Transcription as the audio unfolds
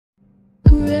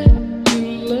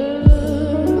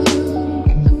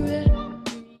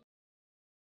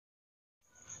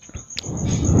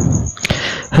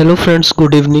Hello friends,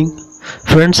 good evening.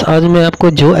 Friends, आज मैं आपको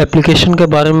जो एप्लीकेशन के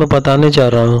बारे में बताने जा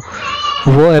रहा हूँ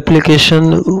वो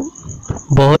एप्लीकेशन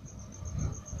बहुत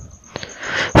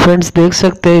फ्रेंड्स देख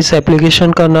सकते हैं। इस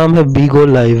एप्लीकेशन का नाम है बीगो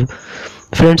लाइव।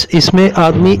 फ्रेंड्स, इसमें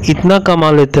आदमी इतना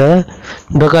कमा लेता है,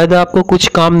 बाकायदा आपको कुछ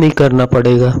काम नहीं करना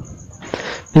पड़ेगा।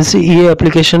 जैसे ये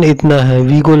एप्लीकेशन इतना है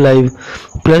वीगो लाइव,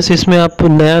 प्लस इसमें आप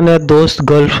नया नया दोस्त,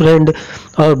 गर्लफ्रेंड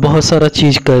और बहुत सारा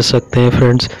चीज़ कर सकते हैं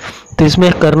फ्रेंड्स। तो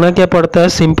इसमें करना क्या पड़ता है,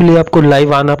 सिंपली आपको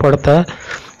लाइव आना पड़ता है।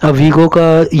 अब वीगो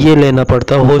का ये लेना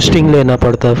पड़ता है, होस्टिंग लेना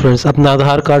पड़ता है फ्रेंड्स। अपना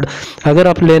आधार कार्ड अगर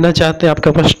आप लेना चाहते हैं,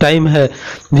 आपके पास टाइम है,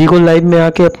 वीगो लाइव में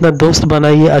आके अपना दोस्त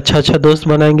बनाइए। अच्छा दोस्त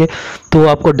बनाएंगे तो वो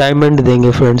आपको डायमंड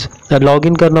देंगे फ्रेंड्स।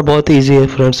 लॉगिन करना बहुत ईजी है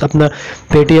फ्रेंड्स। अपना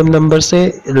पेटीएम नंबर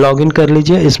से लॉगिन कर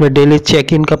लीजिए। इसमें डेली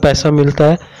चेक इन का पैसा मिलता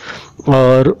है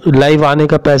और लाइव आने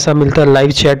का पैसा मिलता है,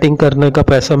 लाइव चैटिंग करने का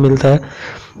पैसा मिलता है।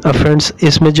 अब फ्रेंड्स,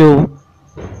 इसमें जो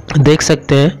देख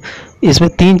सकते हैं, इसमें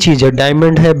तीन चीज़ है,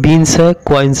 डायमंड है, बीन्स है,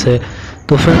 कॉइन्स है।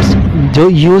 तो फ्रेंड्स, जो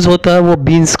यूज़ होता है वो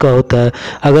बीन्स का होता है।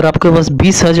 अगर आपके पास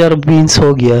 20,000 बीन्स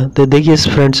हो गया तो देखिए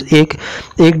फ्रेंड्स, एक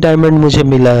डायमंड मुझे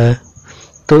मिला है,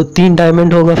 तो 3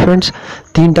 डायमंड होगा फ्रेंड्स।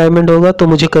 3 डायमंड होगा तो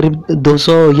मुझे करीब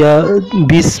 200 या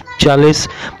 20-40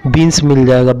 बीन्स मिल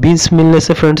जाएगा। बीन्स मिलने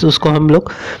से फ्रेंड्स उसको हम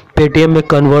लोग पेटीएम में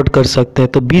कन्वर्ट कर सकते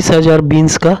हैं। तो 20,000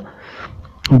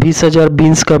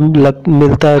 बीन्स का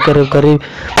मिलता है करीब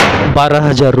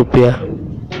 12,000 रुपया।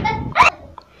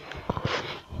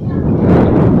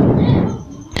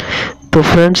 तो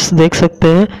फ्रेंड्स देख सकते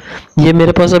हैं, ये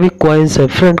मेरे पास अभी कॉइन्स है।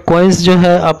 फ्रेंड, कॉइन्स जो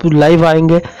है आप लाइव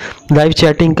आएंगे, लाइव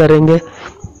चैटिंग करेंगे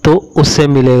तो उससे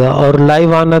मिलेगा। और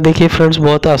लाइव आना देखिए फ्रेंड्स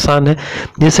बहुत आसान है।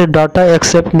 जैसे डाटा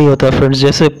एक्सेप्ट नहीं होता फ्रेंड्स,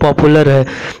 जैसे पॉपुलर है,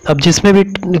 अब जिसमें भी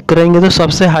करेंगे तो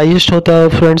सबसे हाईएस्ट होता है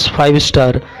फ्रेंड्स 5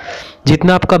 स्टार।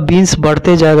 जितना आपका बीन्स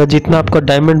बढ़ते जाएगा, जितना आपका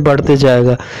डायमंड बढ़ते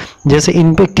जाएगा, जैसे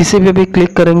इन पे किसी पे भी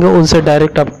क्लिक करेंगे उनसे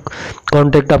डायरेक्ट आप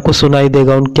कांटेक्ट आपको सुनाई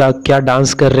देगा, उन क्या क्या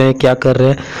डांस कर रहे हैं, क्या कर रहे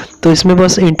हैं। तो इसमें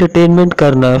बस इंटरटेनमेंट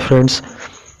करना है फ्रेंड्स,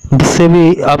 जिससे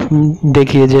भी आप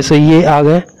देखिए, जैसे ये आ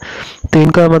गए तो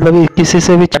इनका मतलब किसी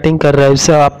से भी चैटिंग कर रहा है,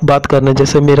 इससे आप बात करना।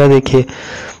 जैसे मेरा देखिए,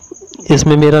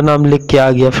 इसमें मेरा नाम लिख के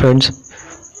आ गया फ्रेंड्स।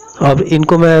 अब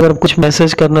इनको मैं अगर कुछ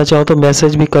मैसेज करना चाहूँ तो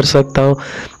मैसेज भी कर सकता हूँ।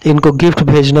 इनको गिफ्ट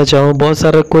भेजना चाहूँ, बहुत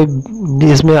सारे कोई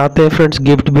इसमें आते हैं फ्रेंड्स,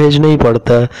 गिफ्ट भेजना ही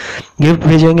पड़ता है। गिफ्ट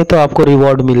भेजेंगे तो आपको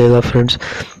रिवॉर्ड मिलेगा फ्रेंड्स।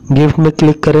 गिफ्ट में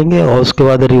क्लिक करेंगे और उसके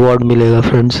बाद रिवॉर्ड मिलेगा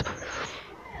फ्रेंड्स।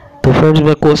 तो फ्रेंड्स,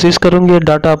 मैं कोशिश करूँगी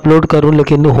डाटा अपलोड करूँ,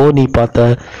 लेकिन हो नहीं पाता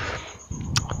है।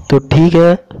 तो ठीक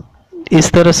है,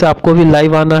 इस तरह से आपको भी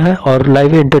लाइव आना है और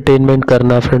लाइव एंटरटेनमेंट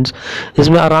करना है फ्रेंड्स।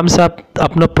 इसमें आराम से आप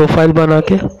अपना प्रोफाइल बना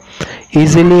के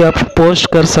इजीली आप पोस्ट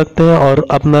कर सकते हैं और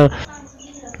अपना।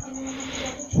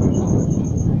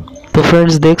 तो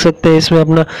फ्रेंड्स देख सकते हैं, इसमें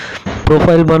अपना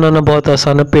प्रोफाइल बनाना बहुत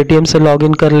आसान है। पेटीएम से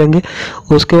लॉगिन कर लेंगे,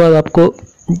 उसके बाद आपको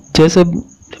जैसे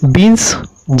बीन्स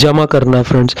जमा करना है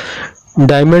फ्रेंड्स,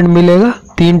 डायमंड मिलेगा।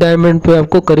 3 डायमंड पे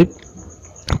आपको करीब,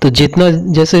 तो जितना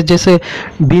जैसे जैसे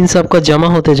बीन्स आपका जमा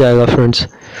होते जाएगा फ्रेंड्स,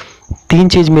 3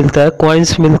 चीज़ मिलता है,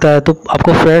 कॉइन्स मिलता है। तो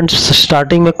आपको फ्रेंड्स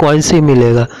स्टार्टिंग में कॉइन्स ही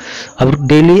मिलेगा। अब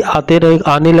डेली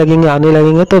आने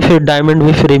लगेंगे तो फिर डायमंड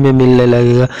भी फ्री में मिलने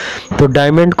लगेगा। तो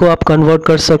डायमंड को आप कन्वर्ट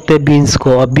कर सकते हैं बीन्स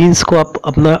को, और बीन्स को आप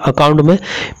अपना अकाउंट में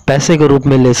पैसे के रूप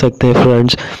में ले सकते हैं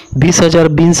फ्रेंड्स। 20,000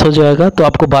 बीन्स हो जाएगा तो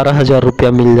आपको 12,000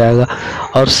 रुपया मिल जाएगा।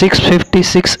 और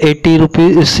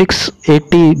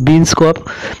 680 बीन्स को आप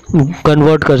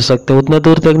कन्वर्ट कर सकते हैं। उतना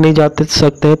दूर तक नहीं जाते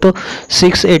सकते हैं तो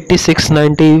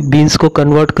 690 बीन्स को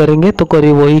कन्वर्ट करेंगे तो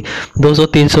करीब वही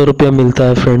 200-300 रुपया मिलता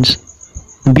है फ्रेंड्स।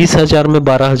 20,000 में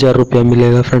 12,000 रुपया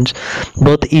मिलेगा फ्रेंड्स।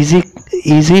 बहुत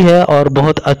इजी है और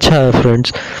बहुत अच्छा है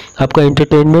फ्रेंड्स। आपका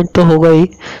एंटरटेनमेंट तो होगा ही,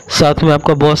 साथ में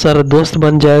आपका बहुत सारा दोस्त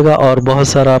बन जाएगा और बहुत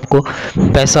सारा आपको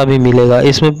पैसा भी मिलेगा।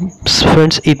 इसमें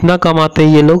फ्रेंड्स इतना कमाते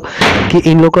हैं ये लोग कि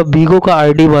इन लोग का बीगो का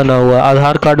आईडी बना हुआ है,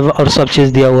 आधार कार्ड और सब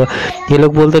चीज़ दिया हुआ है। ये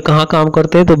लोग बोलते हैं कहाँ काम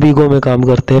करते हैं, तो बीगो में काम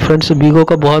करते हैं फ्रेंड्स। बीगो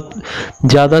का बहुत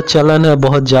ज़्यादा चलन है,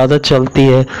 बहुत ज़्यादा चलती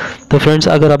है। तो फ्रेंड्स,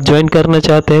 अगर आप ज्वाइन करना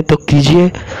चाहते हैं तो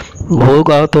कीजिए,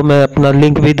 होगा तो मैं अपना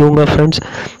लिंक भी दूंगा फ्रेंड्स।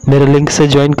 मेरे लिंक से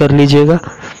ज्वाइन कर लीजिएगा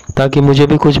ताकि मुझे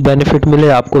भी कुछ बेनिफिट मिले,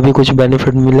 आपको भी कुछ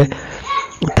बेनिफिट मिले।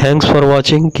 Thanks for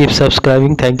watching, keep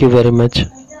subscribing, thank you very much.